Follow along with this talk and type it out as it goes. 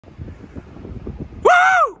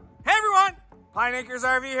Pine Acres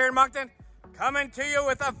RV here in Moncton, coming to you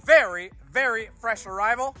with a very, very fresh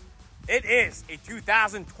arrival. It is a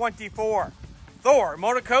 2024 Thor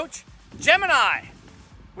motor coach Gemini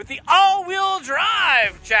with the all-wheel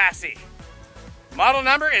drive chassis. Model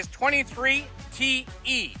number is 23TE.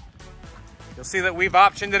 You'll see that we've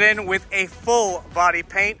optioned it in with a full body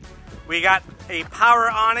paint. We got a power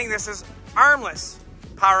awning. This is armless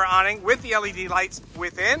power awning with the LED lights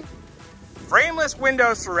within. Frameless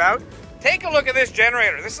windows throughout. Take a look at this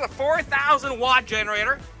generator. This is a 4,000 watt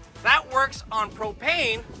generator that works on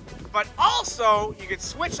propane, but also you could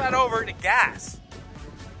switch that over to gas.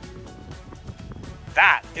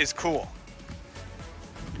 That is cool.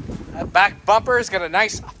 That back bumper's got a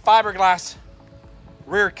nice fiberglass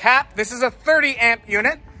rear cap. This is a 30 amp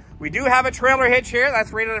unit. We do have a trailer hitch here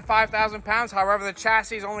that's rated at 5,000 pounds. However, the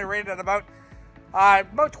chassis is only rated at about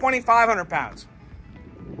 2,500 pounds.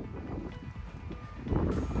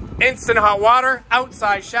 Instant hot water,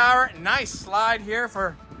 outside shower, nice slide here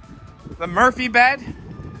for the M.S.R.P bed.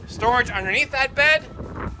 Storage underneath that bed.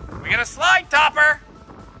 We got a slide topper.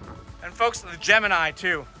 And folks, the Gemini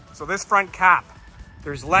too. So this front cap,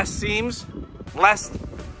 there's less seams, less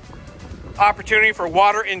opportunity for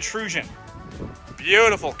water intrusion.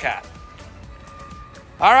 Beautiful cap.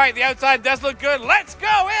 All right, the outside does look good. Let's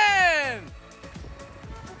go in.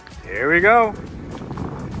 Here we go.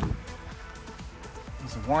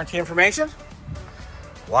 Some warranty information.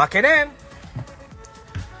 Lock it in.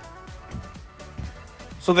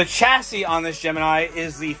 So the chassis on this Gemini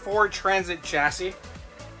is the Ford Transit chassis. It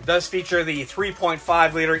does feature the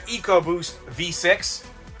 3.5 liter Ecoboost V6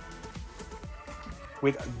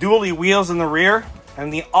 with dually wheels in the rear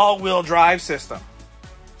and the all-wheel drive system.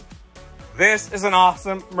 This is an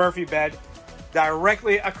awesome M.S.R.P bed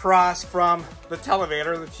directly across from the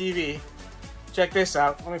televator, the TV. Check this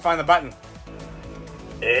out. Let me find the button.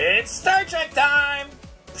 It's Star Trek time!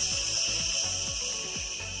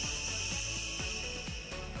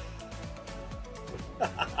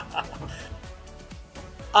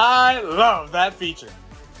 I love that feature.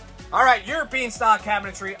 All right, European style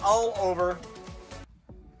cabinetry all over.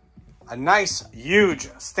 A nice, huge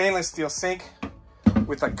stainless steel sink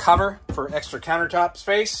with a cover for extra countertop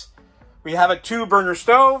space. We have a 2-burner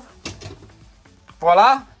stove.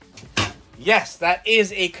 Voila. Yes, that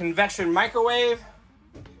is a convection microwave.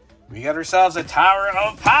 We got ourselves a tower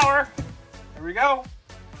of power. Here we go.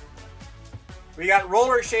 We got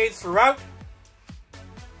roller shades throughout.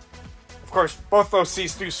 Of course, both those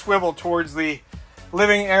seats do swivel towards the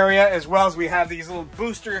living area, as well as we have these little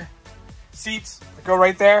booster seats that go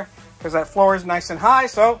right there because that floor is nice and high.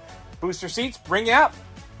 So booster seats bring you up.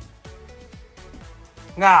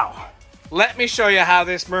 Now, let me show you how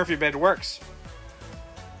this M.S.R.P bed works.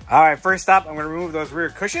 All right, first up, I'm going to remove those rear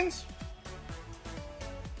cushions.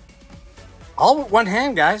 All with one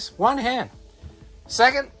hand, guys, one hand.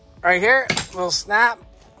 Second, right here, little snap.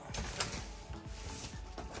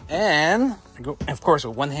 And go, of course,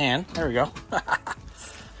 with one hand. There we go.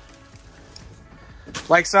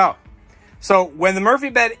 Like so. So when the M.S.R.P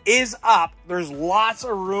bed is up, there's lots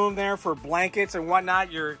of room there for blankets and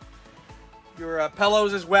whatnot. Your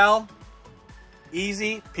pillows as well.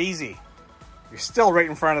 Easy peasy. You're still right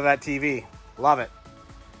in front of that TV. Love it.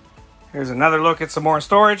 Here's another look at some more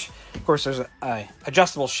storage. Of course, there's a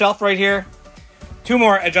adjustable shelf right here. 2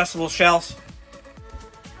 more adjustable shelves.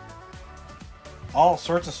 All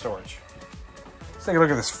sorts of storage. Let's take a look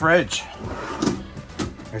at this fridge.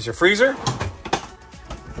 There's your freezer.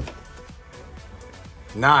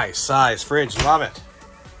 Nice size fridge, love it.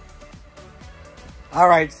 All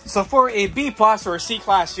right, so for a B+ or a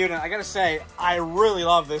C-class unit, I gotta say, I really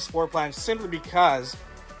love this floor plan simply because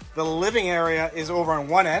the living area is over on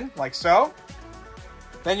one end, like so.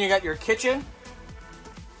 Then you got your kitchen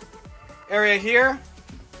area here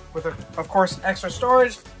with, of course, extra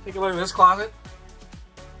storage. Take a look at this closet.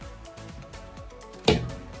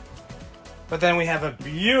 But then we have a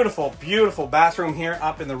beautiful, beautiful bathroom here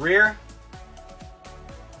up in the rear.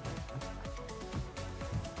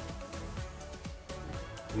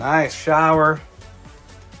 Nice shower,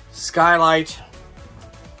 skylight.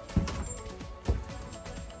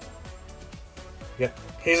 Yep,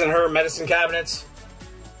 his and her medicine cabinets.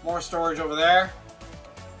 More storage over there.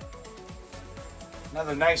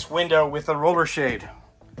 Another nice window with a roller shade.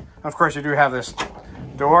 Of course, you do have this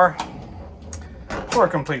door for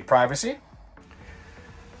complete privacy.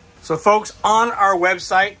 So folks, on our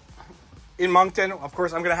website in Moncton, of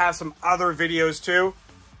course, I'm going to have some other videos too.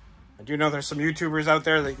 I do know there's some YouTubers out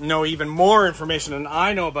there that know even more information than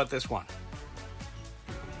I know about this one.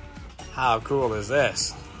 How cool is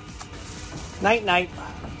this? Night, night.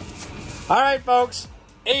 All right, folks.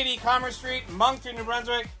 80 Commerce Street, Moncton, New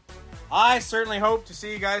Brunswick. I certainly hope to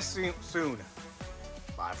see you guys soon.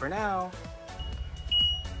 Bye for now.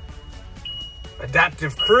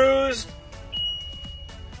 Adaptive cruise,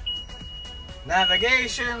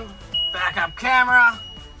 navigation, backup camera,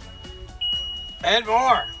 and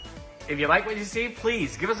more. If you like what you see,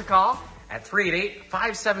 please give us a call at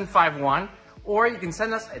 388-5751, or you can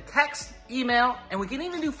send us a text, email, and we can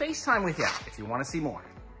even do FaceTime with you if you want to see more.